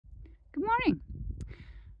Good morning.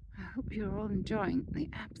 I hope you're all enjoying the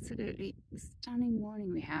absolutely stunning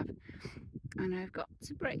morning we have. And I've got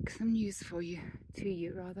to break some news to you.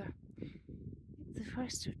 It's the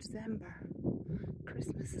 1st of December.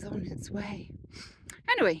 Christmas is on its way.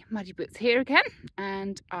 Anyway, Muddy Boots here again,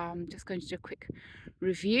 and I'm just going to do a quick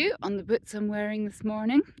review on the boots I'm wearing this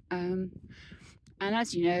morning. And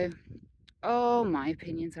as you know, all my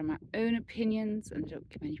opinions are my own opinions and don't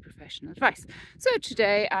give any professional advice. So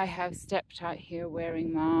today I have stepped out here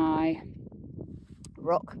wearing my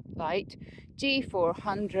Roclite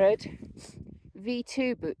g400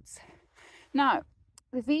 V2 boots. Now,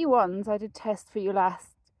 the V1s I did test for you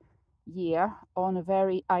last year on a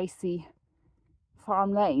very icy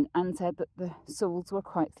farm lane and said that the soles were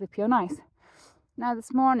quite slippy on ice. Now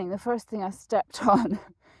this morning, the first thing I stepped on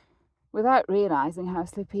without realising how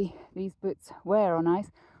slippy these boots were on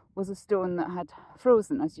ice was a stone that had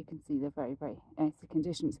frozen. As you can see, they're very, very icy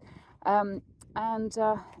conditions.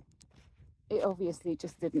 It obviously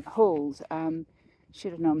just didn't hold.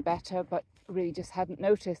 Should have known better, but really just hadn't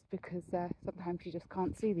noticed because sometimes you just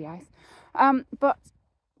can't see the ice. But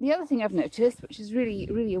the other thing I've noticed, which is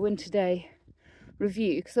really a winter day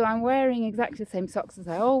review, so I'm wearing exactly the same socks as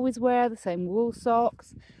I always wear, the same wool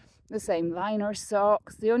socks, the same liner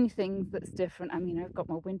socks. The only thing that's different, I mean, I've got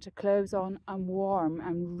my winter clothes on. I'm warm.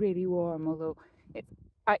 I'm really warm, although it's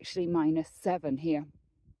actually -7 here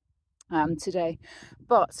today.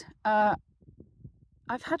 But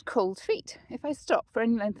I've had cold feet. If I stop for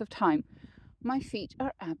any length of time, my feet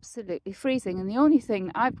are absolutely freezing. And the only thing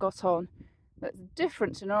I've got on that's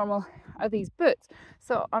different to normal are these boots.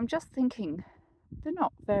 So I'm just thinking they're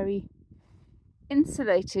not very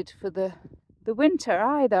insulated for the winter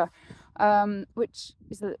either, which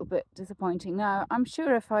is a little bit disappointing. Now I'm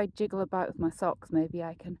sure if I jiggle about with my socks, maybe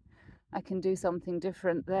I can do something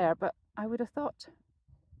different there, but I would have thought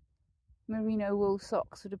merino wool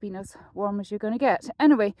socks would have been as warm as you're going to get.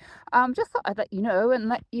 Anyway, just thought I'd let you know and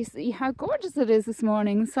let you see how gorgeous it is this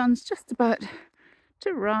morning. The sun's just about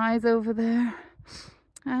to rise over there,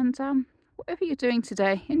 and whatever you're doing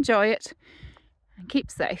today, enjoy it and keep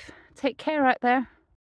safe. Take care out there.